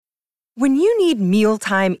When you need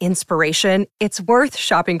mealtime inspiration, it's worth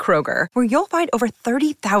shopping Kroger, where you'll find over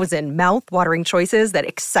 30,000 mouth-watering choices that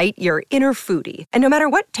excite your inner foodie. And no matter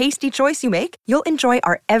what tasty choice you make, you'll enjoy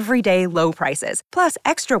our everyday low prices, plus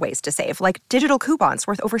extra ways to save, like digital coupons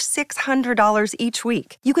worth over $600 each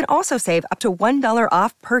week. You can also save up to $1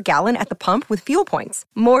 off per gallon at the pump with fuel points.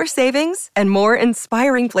 More savings and more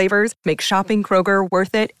inspiring flavors make shopping Kroger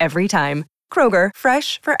worth it every time. Kroger,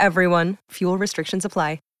 fresh for everyone. Fuel restrictions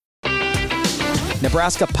apply.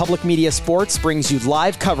 Nebraska Public Media Sports brings you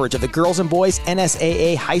live coverage of the girls and boys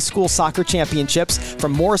NSAA High School Soccer Championships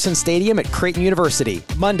from Morrison Stadium at Creighton University.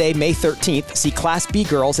 Monday, May 13th, see Class B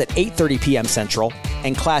girls at 8:30 p.m. Central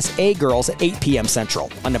and Class A girls at 8 p.m.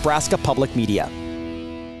 Central on Nebraska Public Media.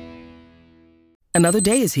 Another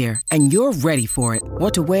day is here, and you're ready for it.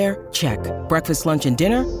 What to wear? Check. Breakfast, lunch, and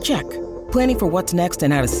dinner? Check. Planning for what's next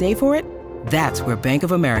and how to save for it? That's where Bank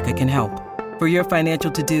of America can help. For your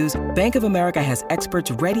financial to-dos, Bank of America has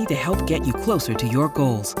experts ready to help get you closer to your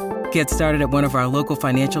goals. Get started at one of our local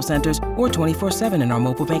financial centers or 24/7 in our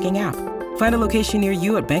mobile banking app. Find a location near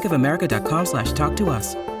you at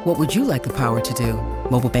bankofamerica.com/talktous. What would you like the power to do?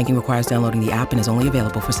 Mobile banking requires downloading the app and is only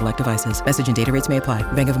available for select devices. Message and data rates may apply.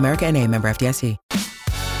 Bank of America N.A., member FDIC.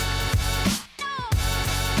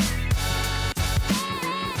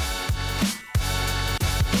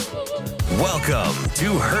 Welcome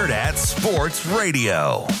to Hurrdat Sports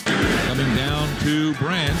Radio. Coming down to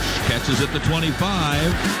Branch, catches at the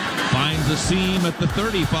 25, finds a seam at the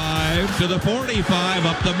 35, to the 45,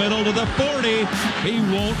 up the middle to the 40. He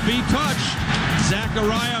won't be touched.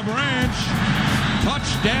 Zachariah Branch,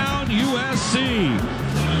 touchdown USC.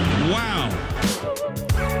 Wow.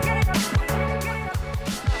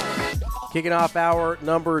 Kicking off hour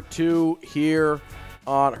number 2 here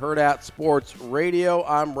on Hurrdat Sports Radio.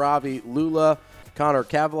 I'm Ravi Lula. Connor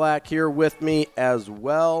Kavalak here with me as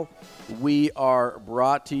well. We are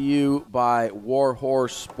brought to you by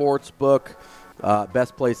Warhorse Sportsbook,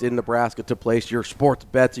 best place in Nebraska to place your sports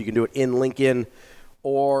bets. You can do it in Lincoln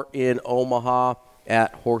or in Omaha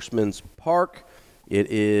at Horseman's Park.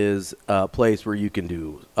 It is a place where you can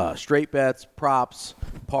do straight bets, props,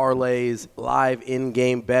 parlays, live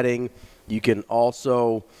in-game betting. You can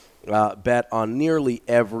also bet on nearly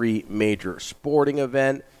every major sporting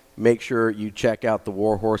event. Make sure you check out the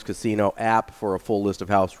Warhorse Casino app for a full list of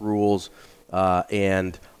house rules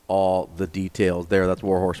and all the details there. That's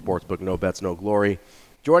Warhorse Sportsbook, no bets, no glory.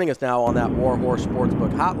 Joining us now on that Warhorse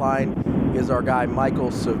Sportsbook hotline is our guy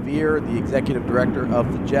Michael Severe, the executive director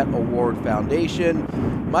of the Jet Award Foundation.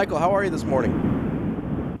 Michael, how are you this morning?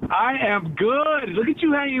 I am good. Look at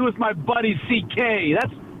you hanging with my buddy CK.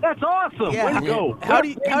 That's awesome. Yeah. Way to go. How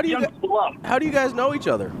do you guys know each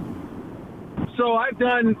other? So I've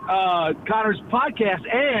done Connor's podcast,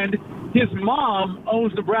 and his mom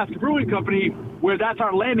owns Nebraska Brewing Company, where that's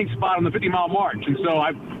our landing spot on the 50-mile march. And so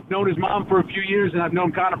I've known his mom for a few years, and I've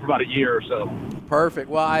known Connor for about a year or so. Perfect.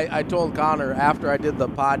 Well, I told Connor after I did the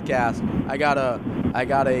podcast, I got a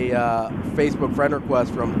Facebook friend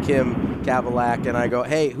request from Kim Kavalak, and I go,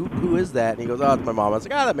 hey, who is that? And he goes, oh, it's my mom. I was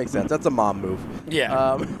like, that makes sense. That's a mom move.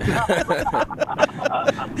 Yeah.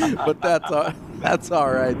 But that's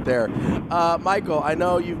all right there. Michael, I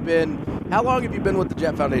know how long have you been with the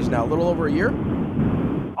Jet Foundation now? A little over a year?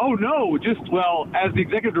 Oh, no. As the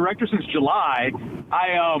executive director since July,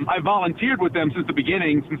 I volunteered with them since the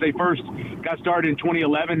beginning, since they first got started in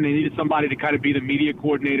 2011. They needed somebody to kind of be the media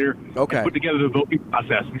coordinator and put together the voting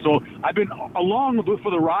process. And so I've been along for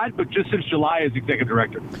the ride, but just since July as executive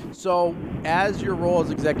director. So as your role as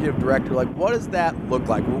executive director, what does that look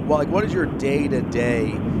like? What is your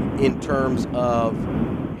day-to-day in terms of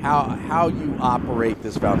how you operate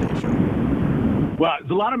this foundation? Well,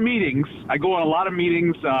 there's a lot of meetings. I go on a lot of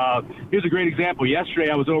meetings. Here's a great example. Yesterday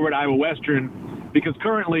I was over at Iowa Western because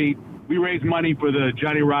currently we raise money for the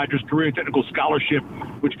Johnny Rogers Career and Technical Scholarship,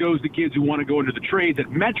 which goes to kids who want to go into the trades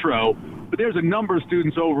at Metro. But there's a number of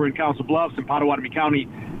students over in Council Bluffs and Potawatomi County,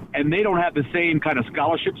 and they don't have the same kind of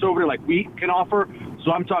scholarships over there like we can offer.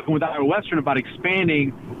 So I'm talking with Iowa Western about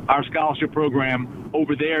expanding our scholarship program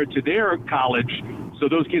over there to their college, so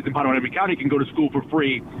those kids in Potawatomi County can go to school for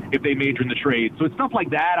free if they major in the trade. So it's stuff like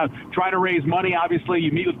that. I'm trying to raise money. Obviously,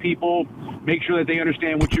 you meet with people, make sure that they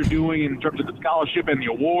understand what you're doing in terms of the scholarship and the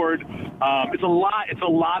award. It's a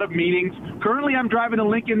lot of meetings. Currently, I'm driving to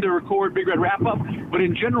Lincoln to record Big Red Wrap-Up, but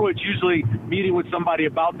in general, it's usually meeting with somebody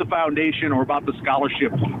about the foundation or about the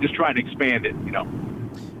scholarship, just trying to expand it,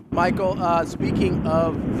 Michael, speaking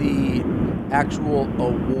of the actual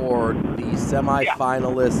award, the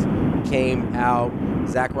semifinalists came out.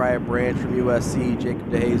 Zachariah Branch from USC, Jacob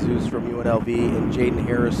DeJesus from UNLV, and Jaden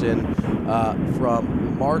Harrison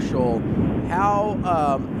from Marshall, how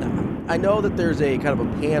I know that there's a kind of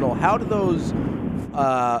a panel. How do those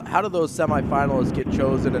semifinalists get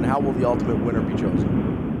chosen, and how will the ultimate winner be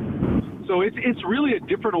chosen? So it's really a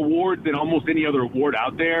different award than almost any other award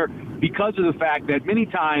out there because of the fact that many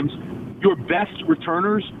times your best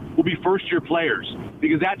returners will be first-year players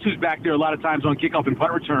because that's who's back there a lot of times on kickoff and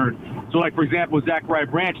punt return. So, like, for example, Zachariah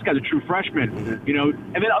Branch, this guy's a true freshman, and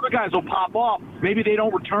then other guys will pop off. Maybe they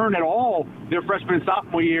don't return at all their freshman and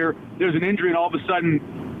sophomore year. There's an injury, and all of a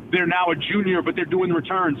sudden they're now a junior, but they're doing the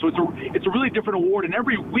return. So it's a really different award, and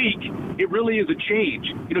every week it really is a change.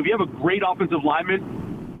 If you have a great offensive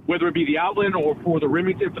lineman, whether it be the Outland or for the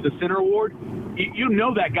Remington for the center award, you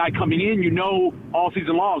know that guy coming in, all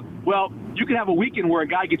season long. Well, you can have a weekend where a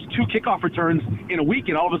guy gets 2 kickoff returns in a week,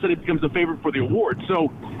 and all of a sudden it becomes the favorite for the award.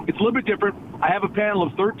 So it's a little bit different. I have a panel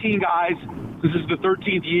of 13 guys. This is the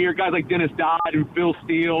 13th year. Guys like Dennis Dodd and Phil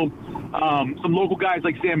Steele. Some local guys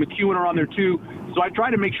like Sam McEwen are on there too. So I try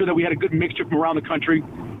to make sure that we had a good mixture from around the country.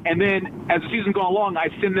 And then as the season goes along, I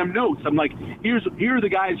send them notes. I'm like, here are the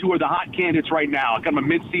guys who are the hot candidates right now, kind of a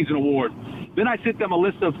mid-season award. Then I sent them a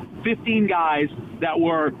list of 15 guys that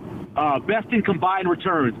were best in combined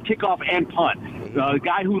returns, kickoff and punt. The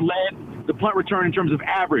guy who led the punt return in terms of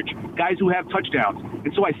average, guys who have touchdowns.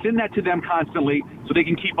 And so I send that to them constantly so they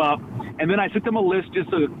can keep up. And then I sent them a list just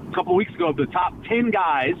a couple of weeks ago of the top 10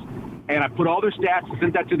 guys, and I put all their stats and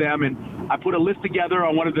sent that to them. And I put a list together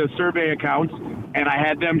on one of the survey accounts, and I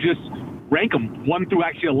had them just rank them 1 through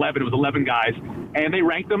actually 11. It was 11 guys. And they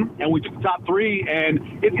ranked them, and we took the top 3.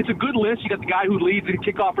 And it's a good list. You got the guy who leads in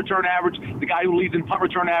kickoff return average, the guy who leads in punt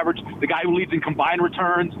return average, the guy who leads in combined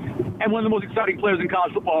returns, and one of the most exciting players in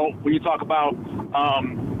college football when you talk about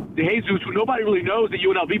DeJesus, who nobody really knows at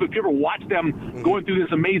UNLV, but if you ever watch them going through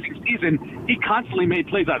this amazing season, he constantly made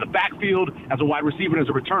plays out of the backfield as a wide receiver and as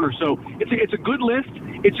a returner. So it's a good list.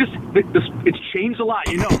 It's just it's changed a lot.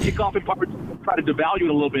 Kickoff and punt return try to devalue it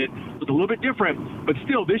a little bit. It's a little bit different, but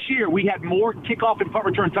still, this year we had more kickoff and punt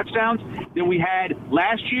return touchdowns than we had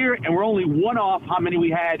last year, and we're only 1 off how many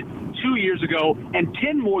we had 2 years ago and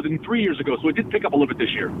 10 more than 3 years ago. So it did pick up a little bit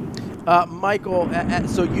this year. Michael,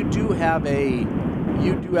 so you do have a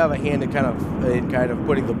hand in kind of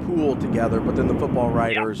putting the pool together, but then the football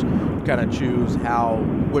writers kind of choose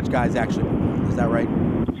which guys actually perform. Is that right?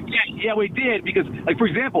 Yeah, we did because, like, for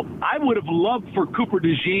example, I would have loved for Cooper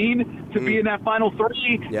DeJean to be in that final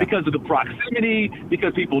 3 because of the proximity,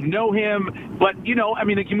 because people know him. But, he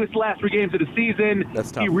missed the last 3 games of the season.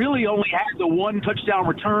 That's tough. He really only had the 1 touchdown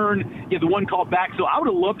return, the 1 called back. So I would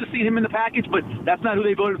have loved to see him in the package, but that's not who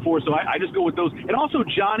they voted for. So I just go with those. And also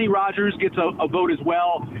Johnny Rogers gets a vote as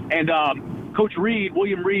well. And Coach Reed,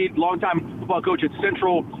 William Reed, longtime football coach at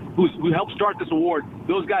Central, who helped start this award,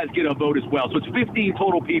 those guys get a vote as well. So it's 15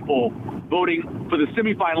 total people voting for the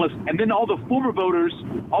semifinalists, and then all the former voters,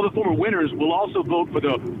 all the former winners will also vote for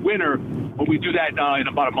the winner when we do that in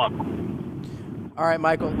about a month. All right,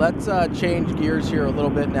 Michael, let's change gears here a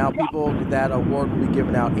little bit now. That award will be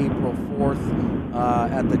given out April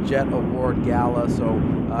 4th at the Jet Award Gala, so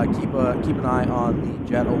keep an eye on the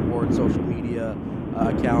Jet Award social media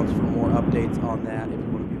accounts for more updates on that if you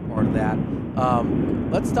want to be a part of that.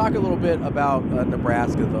 Let's talk a little bit about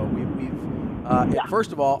Nebraska, though.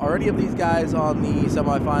 First of all, are any of these guys on the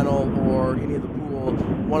semifinal or any of the pool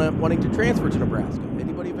wanting to transfer to Nebraska?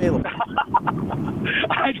 Anybody available?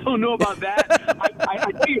 I don't know about that.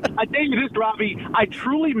 I tell you this, Robbie, I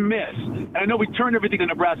truly miss, and I know we turned everything to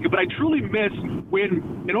Nebraska, but I truly miss when,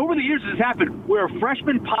 and over the years this has happened, where a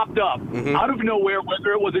freshman popped up out of nowhere,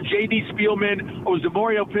 whether it was a J.D. Spielman or was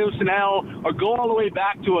DeMario Personnel, or go all the way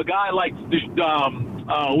back to a guy like,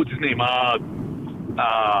 what's his name?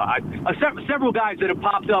 Several guys that have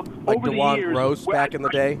popped up like over DeJuan the years. Gross back in the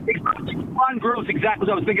day? DeJuan Gross, exactly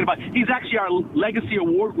what I was thinking about. He's actually our Legacy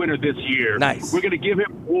Award winner this year. Nice. We're going to give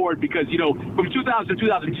him an award because, from 2000 to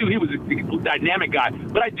 2002, he was a dynamic guy.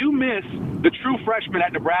 But I do miss the true freshman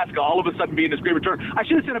at Nebraska all of a sudden being this great return. I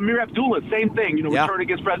should have said Amir Abdullah, same thing, return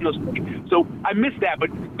against Fresno State. So I missed that,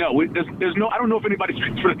 but no, there's no, I don't know if anybody's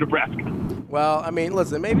transferred to Nebraska. Well,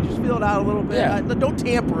 listen, maybe just feel it out a little bit. Yeah. Don't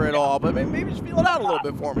tamper it all, but maybe just feel it out a little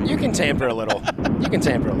bit for me. You can tamper a little.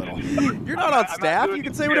 You're not on staff. You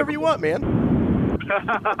can say whatever you want, man.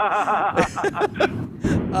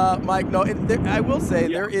 Mike, no, I will say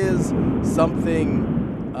there is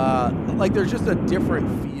something, there's just a different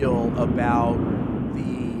feel about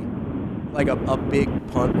a big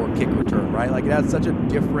punt or kick return, right? Like, it has such a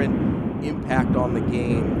different impact on the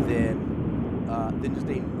game than just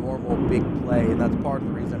a normal big play, and that's part of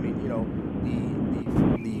the reason.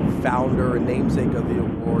 The founder and namesake of the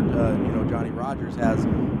award, Johnny Rogers, has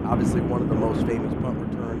obviously one of the most famous punt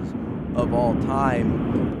returns of all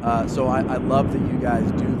time. So I love that you guys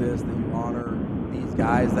do this, that you honor these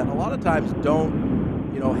guys that a lot of times don't,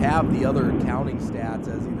 have the other counting stats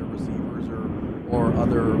as either receivers or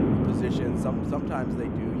other positions. Sometimes they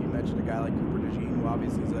do. You mentioned a guy like Cooper DeJean, who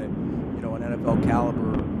obviously is an NFL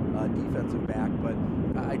caliber defensive back, but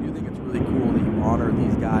I do think it's really cool that you honor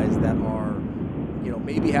these guys that are,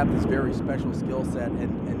 maybe have this very special skill set,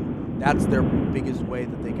 and that's their biggest way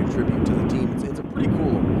that they contribute to the team. It's a pretty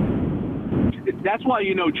cool award. That's why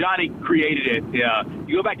Johnny created it.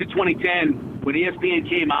 You go back to 2010 when ESPN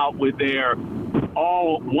came out with their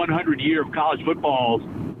all 100 year of college footballs,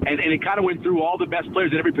 and it kind of went through all the best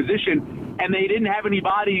players at every position, and they didn't have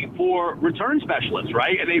anybody for return specialists,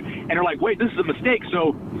 right? And they're like, wait, this is a mistake.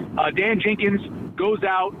 So Dan Jenkins goes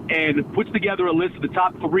out and puts together a list of the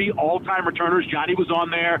top 3 all-time returners. Johnny was on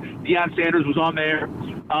there. Deion Sanders was on there.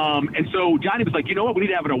 And so Johnny was like, you know what, we need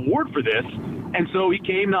to have an award for this. And so he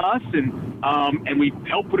came to us, and we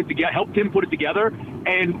helped him put it together.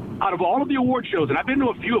 And out of all of the award shows, and I've been to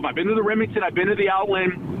a few of them, I've been to the Remington, I've been to the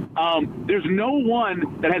Outland, there's no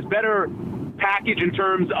one that has better package in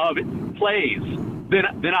terms of plays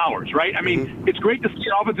than ours, right? I mean, It's great to see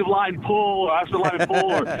an offensive line pull, or offensive line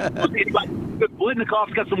pull, or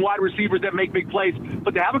Blitnikov's got some wide receivers that make big plays,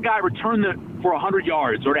 but to have a guy return for 100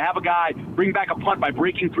 yards, or to have a guy bring back a punt by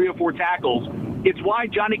breaking 3 or 4 tackles, it's why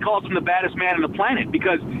Johnny calls him the baddest man on the planet,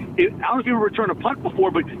 because I don't know if you've ever returned a punt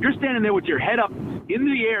before, but you're standing there with your head up in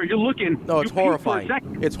the air, you're looking. No, it's horrifying.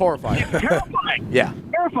 It's horrifying. It's terrifying. Yeah.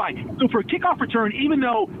 Terrifying. So for a kickoff return, even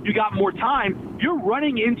though you got more time, you're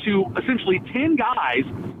running into essentially 10 guys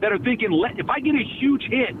that are thinking, if I get a huge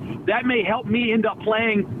hit, that may help me end up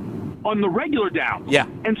playing on the regular down. Yeah.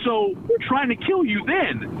 And so we're trying to kill you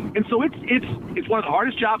then. And so it's one of the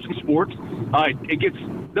hardest jobs in sports.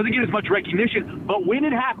 It doesn't get as much recognition, but when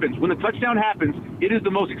it happens, when the touchdown happens, it is the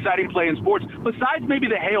most exciting play in sports, besides maybe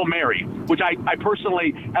the Hail Mary, which I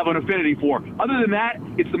personally have an affinity for. Other than that,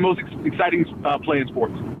 it's the most exciting play in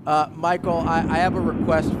sports. Michael, I have a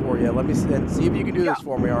request for you. Let me see if you can do this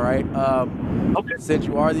for me, all right? Okay. Since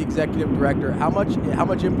you are the executive director, how much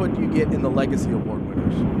input do you get in the Legacy Award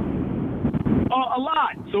winners? A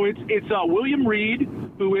lot. So it's William Reed,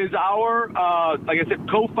 who is our, like I said,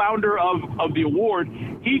 co-founder of the award.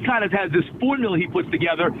 He kind of has this formula he puts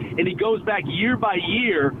together, and he goes back year by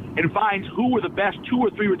year and finds who were the best 2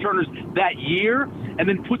 or 3 returners that year, and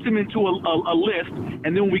then puts them into a list.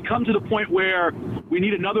 And then when we come to the point where we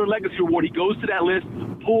need another Legacy Award, he goes to that list,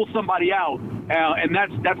 pulls somebody out, and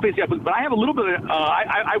that's basically. But I have a little bit of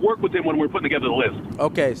I work with him when we're putting together the list.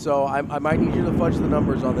 Okay, so I might need you to fudge the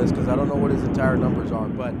numbers on this because I don't know what his entire numbers are,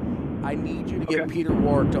 but I need you to get Peter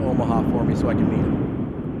Warrick to Omaha for me so I can meet him.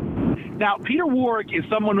 Now, Peter Warrick is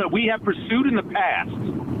someone that we have pursued in the past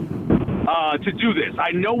to do this.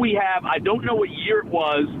 I know we have. I don't know what year it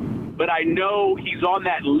was, but I know he's on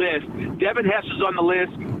that list. Devin Hester's on the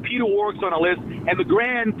list. Peter Warrick's on the list. And the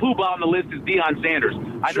grand poobah on the list is Deion Sanders.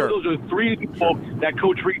 I know those are 3 people that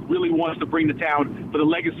Coach Reed really wants to bring to town for the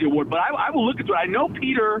Legacy Award. But I will look into it. I know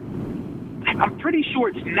Peter, I'm pretty sure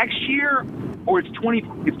it's next year or it's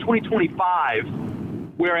 2025,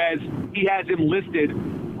 whereas he has him listed,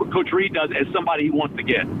 what Coach Reed does, as somebody he wants to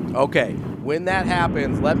get. Okay. When that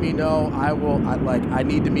happens, let me know. I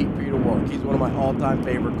need to meet Peter Warrick. He's one of my all-time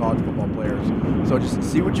favorite college football players. So just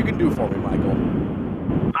see what you can do for me, Michael.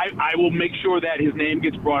 I will make sure that his name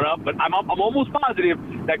gets brought up, but I'm almost positive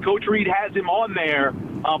that Coach Reed has him on there.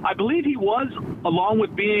 I believe he was, along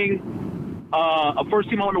with being a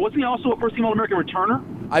first-team All-American. Wasn't he also a first-team All-American returner?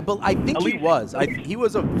 I think he was. He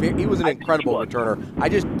was an incredible returner.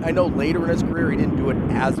 I know later in his career he didn't do it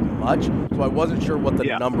as much, so I wasn't sure what the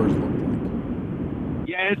numbers looked like.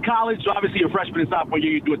 Yeah, it's college, so obviously your freshman and sophomore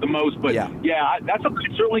year you do it the most. But that's something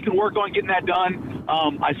I certainly can work on getting that done.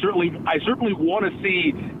 I certainly want to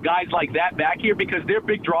see guys like that back here because they're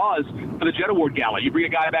big draws for the Jet Award Gala. You bring a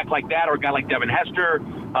guy back like that or a guy like Devin Hester,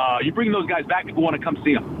 you bring those guys back, people want to come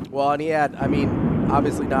see them. Well, and he had,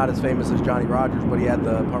 obviously not as famous as Johnny Rodgers, but he had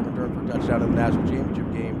the punt return for a touchdown in the national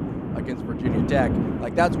championship game against Virginia Tech.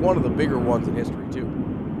 That's one of the bigger ones in history, too.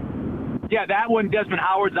 Yeah, that one, Desmond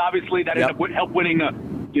Howard's obviously, that ended up helped winning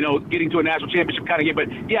getting to a national championship kind of game. But,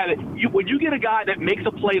 when you get a guy that makes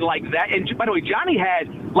a play like that, and by the way, Johnny had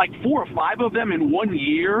like 4 or 5 of them in 1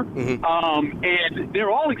 year, and they're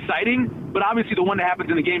all exciting, but obviously the one that happens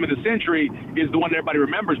in the game of the century is the one that everybody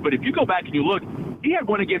remembers. But if you go back and you look, he had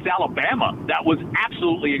one against Alabama that was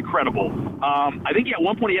absolutely incredible. I think at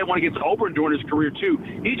one point he had one against Auburn during his career, too.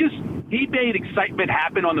 He made excitement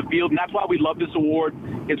happen on the field, and that's why we love this award.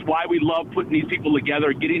 It's why we love putting these people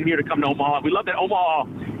together, getting here to come to Omaha. We love that Omaha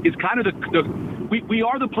is kind of we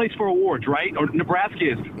are the place for awards, right? Or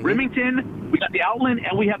Nebraska is. Mm-hmm. Remington, we got the Outland,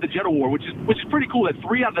 and we have the Jet Award, which is pretty cool that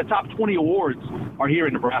 3 out of the top 20 awards are here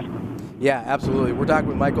in Nebraska. Yeah, absolutely. We're talking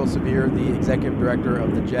with Michael Severe, the Executive Director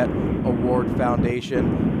of the Jet Award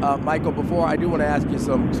Foundation. Michael, before I do want to ask you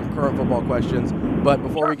some current football questions, but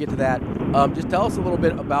before we get to that, just tell us a little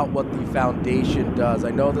bit about what the foundation does.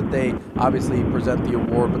 I know that they obviously present the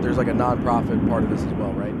award, but there's like a nonprofit part of this as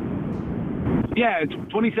well, right? Yeah, it's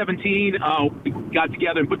 2017. We got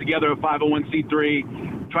together and put together a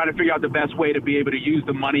 501c3, trying to figure out the best way to be able to use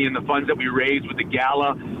the money and the funds that we raised with the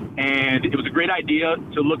gala. And it was a great idea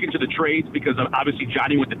to look into the trades because obviously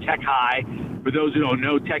Johnny went to Tech High. For those who don't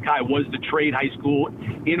know, Tech High was the trade high school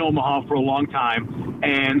in Omaha for a long time.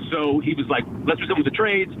 And so he was like, let's do something with the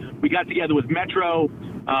trades. We got together with Metro.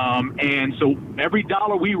 And so every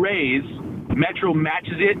dollar we raise, Metro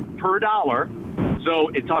matches it per dollar. So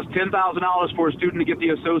it costs $10,000 for a student to get the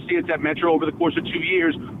associates at Metro over the course of 2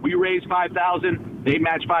 years. We raise $5,000. They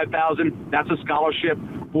match $5,000. That's a scholarship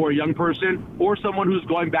for a young person or someone who's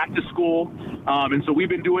going back to school. And so we've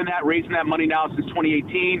been doing that, raising that money now since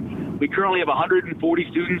 2018. We currently have 140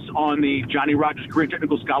 students on the Johnny Rogers Career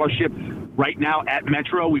Technical Scholarship right now at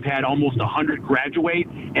Metro. We've had almost 100 graduate,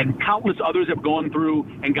 and countless others have gone through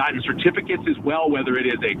and gotten certificates as well, whether it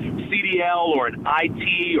is a CDL or an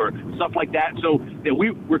IT or stuff like that. So that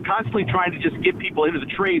we're constantly trying to just get people into the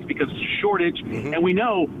trades because it's a shortage. Mm-hmm. And we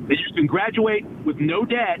know that you can graduate with no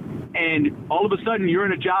debt, and all of a sudden you're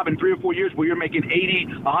in a job in 3 or 4 years where you're making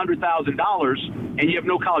 $80,000, $100,000, and you have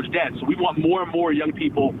no college debt. So we want more and more young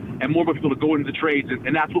people and more people to go into the trades,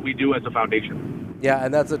 and that's what we do as a foundation. Yeah,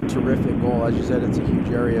 and that's a terrific goal. As you said, it's a huge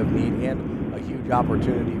area of need and a huge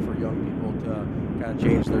opportunity for young people to kind of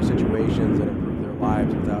change their situations and improve their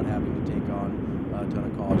lives without having to take on a ton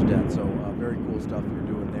of college debt. So very cool stuff you're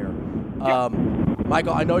doing there.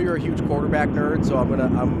 Michael, I know you're a huge quarterback nerd, so I'm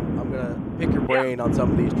gonna pick your brain on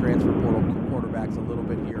some of these transfer portal quarterbacks a little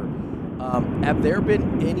bit here.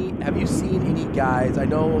 Have you seen any guys? I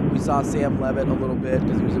know we saw Sam Levitt a little bit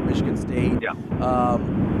because he was at Michigan State. Yeah.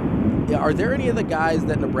 Are there any of the guys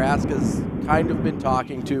that Nebraska's kind of been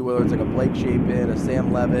talking to, whether it's like a Blake Shapen, a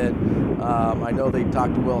Sam Levitt? I know they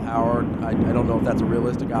talked to Will Howard. I don't know if that's a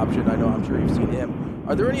realistic option. I'm sure you've seen him.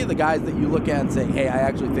 Are there any of the guys that you look at and say, hey, I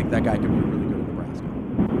actually think that guy could be really good in Nebraska?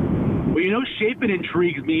 Well, Shapen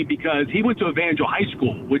intrigues me because he went to Evangel High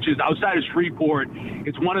School, which is outside of Shreveport.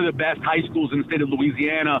 It's one of the best high schools in the state of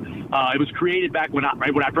Louisiana. It was created back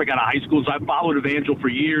right when I got out of high school, so I followed Evangel for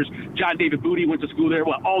years. John David Booty went to school there.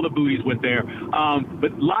 Well, all the Booties went there.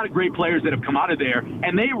 But a lot of great players that have come out of there.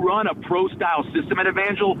 And they run a pro-style system at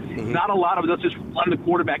Evangel. Mm-hmm. Not a lot of us just run the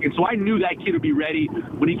quarterback. And so I knew that kid would be ready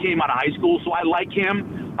when he came out of high school, so I like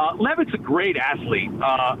him. Levitt's a great athlete.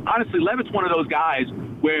 Honestly, Levitt's one of those guys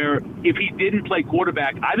where if he didn't play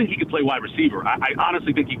quarterback, I think he could play wide receiver. I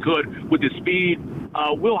honestly think he could with his speed.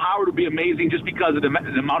 Will Howard would be amazing just because of the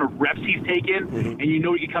amount of reps he's taken, and he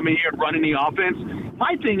can come in here and run in the offense.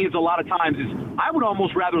 My thing is a lot of times is I would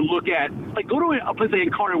almost rather look at, go to a place like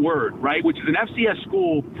Incarnate Word, right, which is an FCS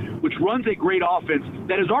school which runs a great offense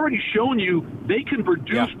that has already shown you they can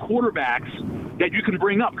produce quarterbacks that you can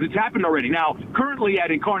bring up because it's happened already. Now, currently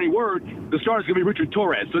at Incarnate Word, the starter is going to be Richard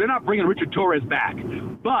Torres, so they're not bringing Richard Torres back.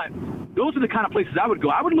 But those are the kind of places I would go.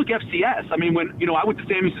 I would look FCS. I mean, when I went to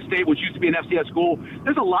Sam Houston State, which used to be an FCS school,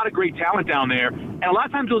 there's a lot of great talent down there. And a lot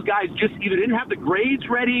of times those guys just either didn't have the grades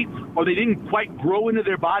ready or they didn't quite grow into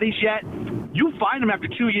their bodies yet. You find them after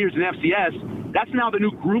 2 years in FCS. That's now the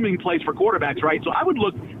new grooming place for quarterbacks, right? So I would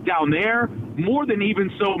look down there more than even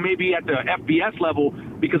so maybe at the FBS level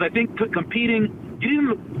because I think convincing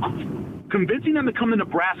them to come to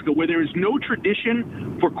Nebraska where there is no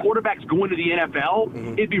tradition for quarterbacks going to the NFL,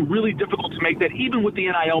 it'd be really difficult to make that even with the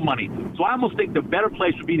NIL money. So I almost think the better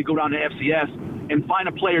place would be to go down to FCS and find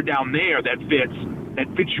a player down there that fits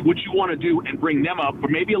what you want to do and bring them up for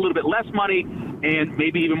maybe a little bit less money and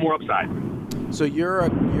maybe even more upside. So you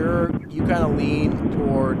kind of lean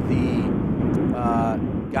toward the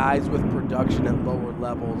guys with production at lower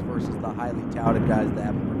levels versus the highly touted guys that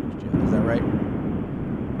haven't produced yet. Is that right?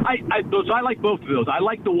 So I like both of those. I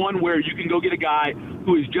like the one where you can go get a guy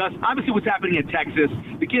who is just obviously what's happening at Texas.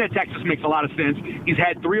 The kid at Texas makes a lot of sense. He's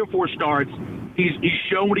had 3 or 4 starts. He's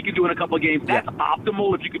shown what he can do in a couple of games. That's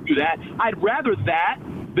optimal if you could do that. I'd rather that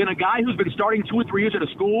than a guy who's been starting 2 or 3 years at a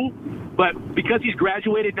school, but because he's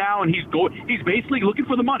graduated now and he's basically looking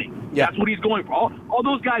for the money. Yeah. That's what he's going for. All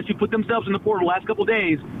those guys who put themselves in the portal the last couple of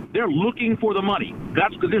days, they're looking for the money.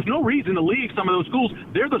 That's because there's no reason to leave some of those schools.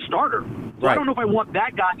 They're the starter. So I don't know if I want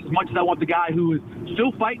that guy as much as I want the guy who is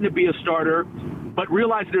still fighting to be a starter, but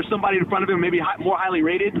realizes there's somebody in front of him maybe more highly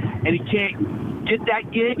rated, and he can't get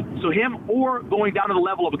that gig. So him, or going down to the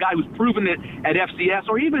level of a guy who's proven it at FCS,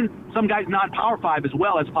 or even some guys non-Power 5 as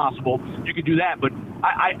well as possible, you could do that. But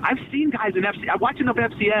I've seen guys in FCS. I watch enough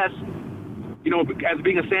FCS, as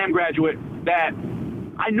being a SAM graduate, that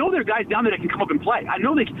I know there are guys down there that can come up and play. I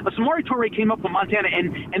know Samori Toure came up from Montana,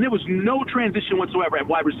 and there was no transition whatsoever at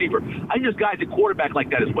wide receiver. I think there's guys at quarterback like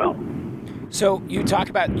that as well. So you talk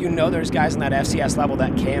about, there's guys on that FCS level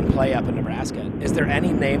that can play up in Nebraska. Is there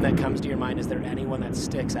any name that comes to your mind? Is there anyone that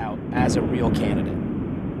sticks out as a real candidate?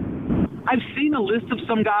 I've seen a list of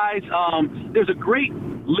some guys. There's a great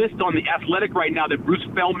list on The Athletic right now that Bruce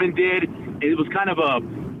Feldman did. It was kind of a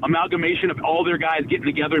amalgamation of all their guys getting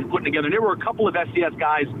together and putting together. And there were a couple of FCS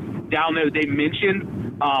guys down there that they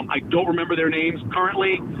mentioned. I don't remember their names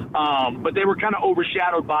currently, but they were kind of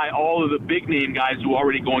overshadowed by all of the big name guys who are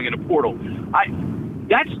already going into portal.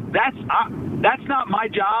 That's not my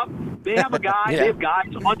job. They have a guy. They have guys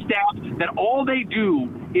on staff that all they do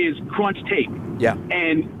is crunch tape. Yeah.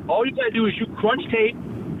 And all you got to do is you crunch tape.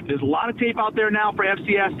 There's a lot of tape out there now for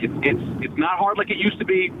FCS. It's not hard like it used to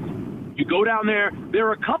be. You go down there. There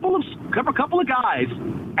are a couple of guys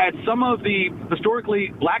at some of the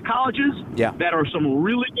historically black colleges that are some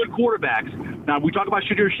really good quarterbacks. Now, we talk about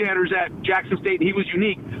Shadir Sanders at Jackson State, and he was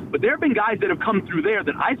unique. But there have been guys that have come through there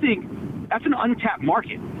that I think that's an untapped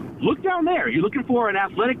market. Look down there. You're looking for an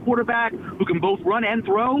athletic quarterback who can both run and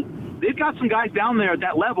throw. They've got some guys down there at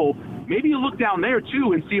that level. Maybe you look down there,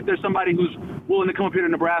 too, and see if there's somebody who's willing to come up here to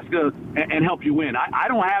Nebraska and help you win. I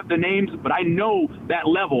don't have the names, but I know that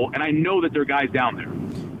level, and I know that there are guys down there.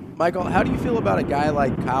 Michael, how do you feel about a guy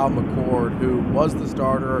like Kyle McCord, who was the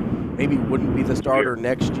starter, maybe wouldn't be the starter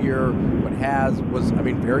next year, but was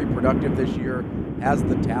very productive this year, has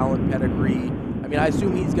the talent pedigree? I mean, I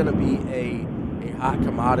assume he's going to be a hot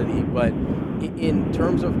commodity, but in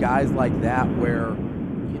terms of guys like that where,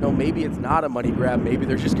 maybe it's not a money grab, maybe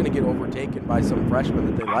they're just going to get overtaken by some freshmen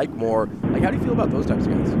that they like more. Like, how do you feel about those types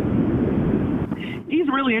of guys? He's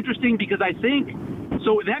really interesting because I think,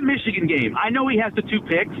 so that Michigan game, I know he has the 2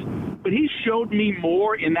 picks, but he showed me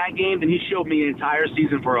more in that game than he showed me an entire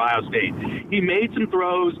season for Ohio State. He made some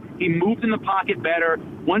throws. He moved in the pocket better.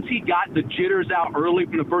 Once he got the jitters out early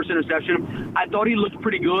from the first interception, I thought he looked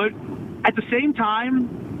pretty good. At the same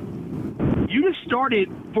time, you just started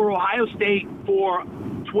for Ohio State for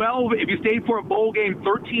 12, if you stayed for a bowl game,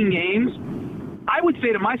 13 games. I would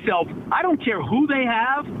say to myself, I don't care who they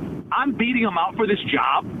have, I'm beating them out for this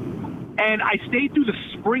job. And I stayed through the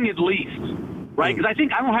spring at least, right? Because I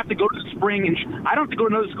think I don't have to go to the spring, and I don't have to go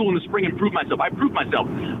to another school in the spring and prove myself. I proved myself.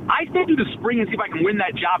 I stay through the spring and see if I can win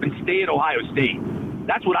that job and stay at Ohio State.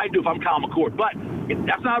 That's what I do if I'm Kyle McCord. But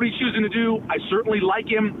that's not what he's choosing to do. I certainly like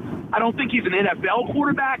him. I don't think he's an NFL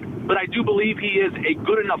quarterback, but I do believe he is a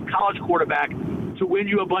good enough college quarterback to win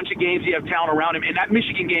you a bunch of games. You have talent around him. In that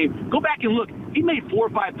Michigan game, go back and look. He made 4 or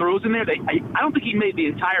 5 throws in there. I don't think he made the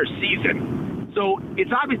entire season. So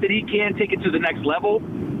it's obvious that he can take it to the next level.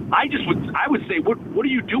 I would say, what are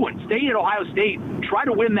you doing? Stay at Ohio State. Try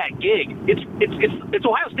to win that gig. It's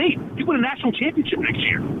Ohio State. You win a national championship next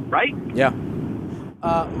year, right? Yeah.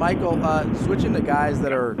 Michael, switching to guys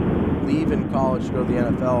that are leaving college to go to the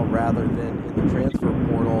NFL rather than in the transfer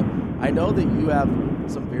portal, I know that you have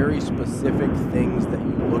some very specific things that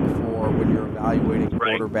you look for when you're evaluating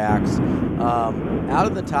quarterbacks. Out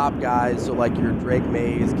of the top guys, so like your Drake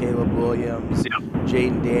Mays, Caleb Williams,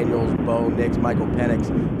 Jaden Daniels, Bo Nix, Michael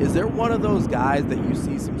Penix, is there one of those guys that you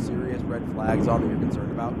see some serious red flags on that you're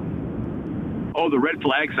concerned about? Oh, the red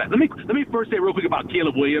flags. Let me first say real quick about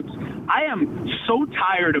Caleb Williams. I am so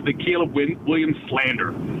tired of the Caleb Williams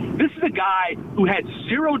slander. This is a guy who had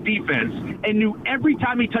zero defense and knew every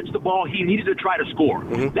time he touched the ball he needed to try to score.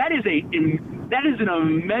 Mm-hmm. That is an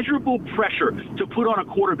immeasurable pressure to put on a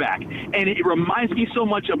quarterback. And it reminds me so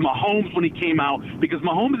much of Mahomes when he came out, because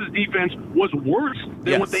Mahomes' defense was worse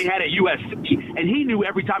than what they had at USC. And he knew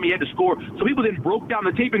every time he had to score. So people then broke down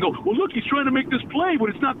the tape and go, well, look, he's trying to make this play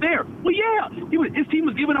when it's not there. Well, yeah, his team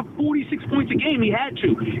was giving up 46 points a game. He had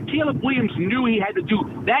to. Caleb Williams knew he had to do.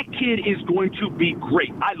 That kid is going to be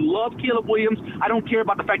great. I love Caleb Williams. I don't care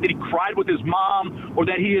about the fact that he cried with his mom or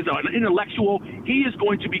that he is an intellectual. He is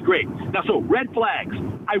going to be great. Now, so red flags.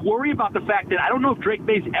 I worry about the fact that I don't know if Drake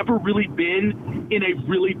May's ever really been in a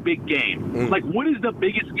really big game. Like, what is the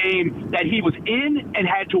biggest game that he was in and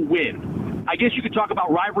had to win? I guess you could talk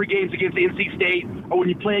about rivalry games against NC State or when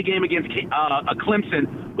you play a game against a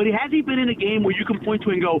Clemson, but has he been in a game where you can point to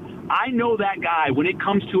and go, I know that guy, when it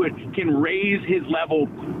comes to it, can raise his level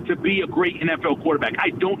to be a great NFL quarterback? I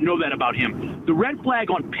don't know that about him. The red flag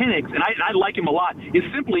on Penix, and I like him a lot, is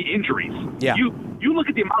simply injuries. Yeah. you look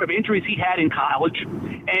at the amount of injuries he had in college,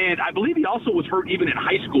 and I believe he also was hurt even in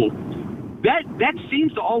high school. That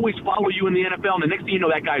seems to always follow you in the NFL, and the next thing you know,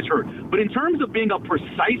 that guy's hurt. But in terms of being a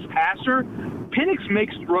precise passer, Penix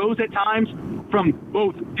makes throws at times from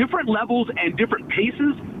both different levels and different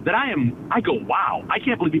paces that I go, wow, I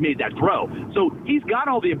can't believe he made that throw. So he's got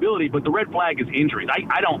all the ability, but the red flag is injuries.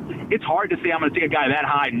 It's hard to say I'm going to take a guy that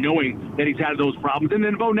high knowing that he's had those problems. And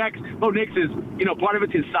then Bo Nix is, part of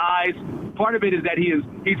it's his size. Part of it is that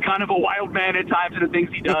he's kind of a wild man at times in the things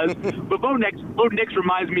he does. But Bo Nix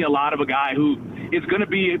reminds me a lot of a guy who is going to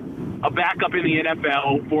be a backup in the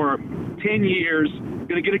NFL for 10 years,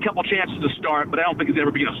 going to get a couple chances to start, but I don't think he's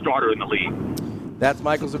ever been a starter in the league. That's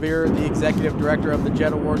Michael Zavir, the Executive Director of the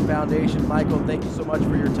Jet Award Foundation. Michael, thank you so much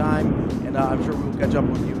for your time, and I'm sure we will catch up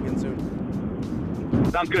with you again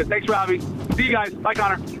soon. Sounds good. Thanks, Robbie. See you guys. Bye,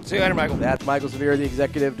 Connor. See you later, Michael. That's Michael Zavir, the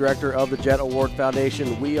Executive Director of the Jet Award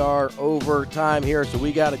Foundation. We are over time here, so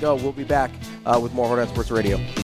we got to go. We'll be back with more Hornet Sports Radio.